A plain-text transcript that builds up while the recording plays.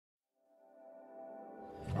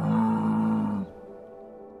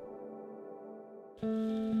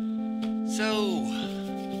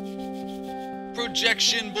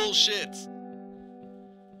projection bullshit.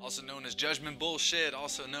 Also known as judgment bullshit,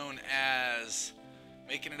 also known as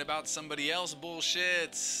making it about somebody else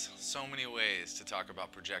bullshit. So many ways to talk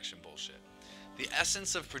about projection bullshit. The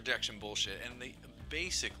essence of projection bullshit, and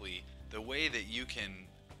basically the way that you can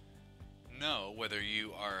know whether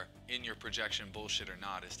you are in your projection bullshit or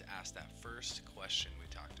not, is to ask that first question we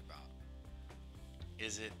talked about.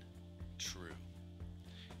 Is it true?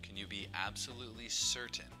 Can you be absolutely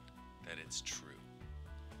certain that it's true?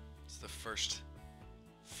 It's the first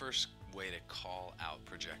way to call out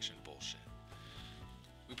projection bullshit.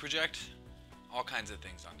 We project all kinds of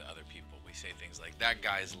things onto other people. We say things like, that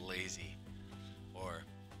guy's lazy, or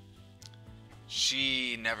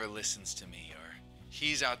she never listens to me, or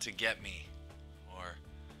he's out to get me, or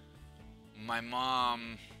my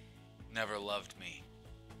mom never loved me.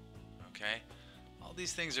 Okay? All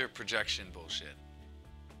these things are projection bullshit.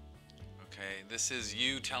 Okay? This is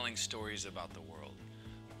you telling stories about the world.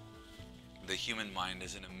 The human mind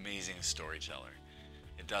is an amazing storyteller.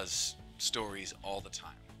 It does stories all the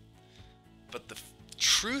time. But the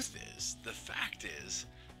truth is, the fact is,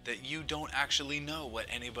 that you don't actually know what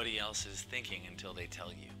anybody else is thinking until they tell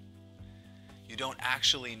you. You don't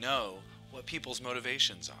actually know what people's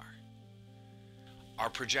motivations are. Our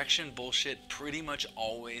projection bullshit pretty much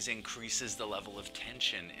always increases the level of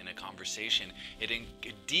tension in a conversation. It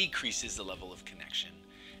decreases the level of connection,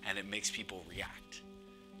 and it makes people react.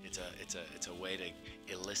 It's a way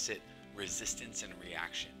to elicit resistance and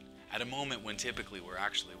reaction at a moment when typically we're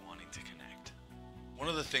actually wanting to connect. One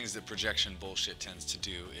of the things that projection bullshit tends to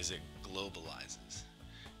do is it globalizes.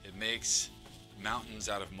 It makes mountains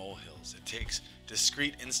out of molehills. It takes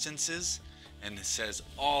discrete instances and it says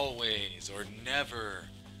always or never,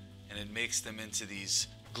 and it makes them into these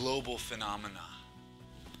global phenomena.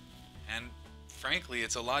 And frankly,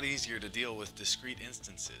 it's a lot easier to deal with discrete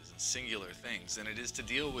instances and singular things than it is to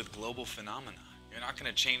deal with global phenomena. You're not going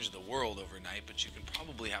to change the world overnight, but you can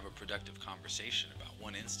probably have a productive conversation about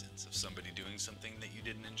one instance of somebody doing something that you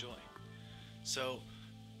didn't enjoy. So,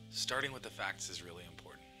 starting with the facts is really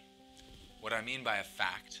important. What I mean by a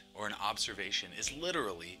fact or an observation is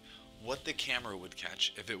literally what the camera would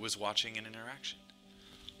catch if it was watching an interaction,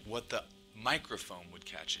 what the microphone would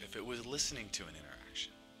catch if it was listening to an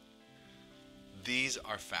interaction. These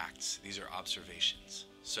are facts. These are observations.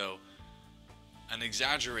 So an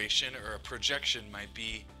exaggeration or a projection might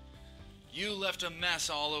be, you left a mess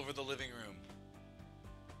all over the living room.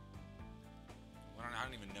 Well, I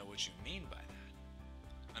don't even know what you mean by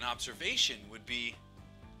that. An observation would be,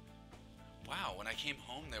 wow, when I came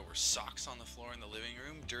home there were socks on the floor in the living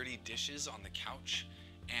room, dirty dishes on the couch,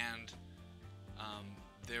 and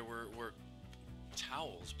there were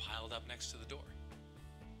towels piled up next to the door.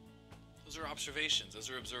 Those are observations. Those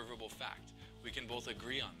are observable fact. We can both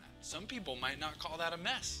agree on that. Some people might not call that a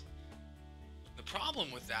mess. The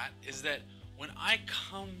problem with that is that when I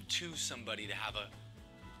come to somebody to have a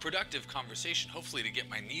productive conversation, hopefully to get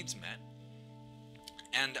my needs met,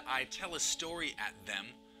 and I tell a story at them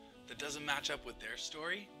that doesn't match up with their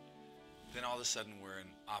story, then all of a sudden we're in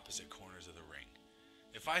opposite corners of the ring.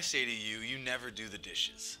 If I say to you, you never do the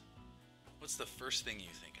dishes, what's the first thing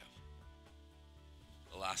you think of?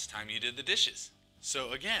 The last time you did the dishes.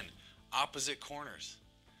 So again, opposite corners.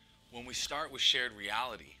 When we start with shared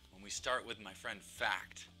reality, when we start with, my friend,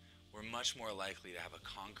 fact, we're much more likely to have a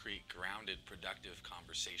concrete, grounded, productive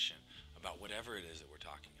conversation about whatever it is that we're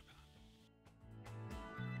talking about.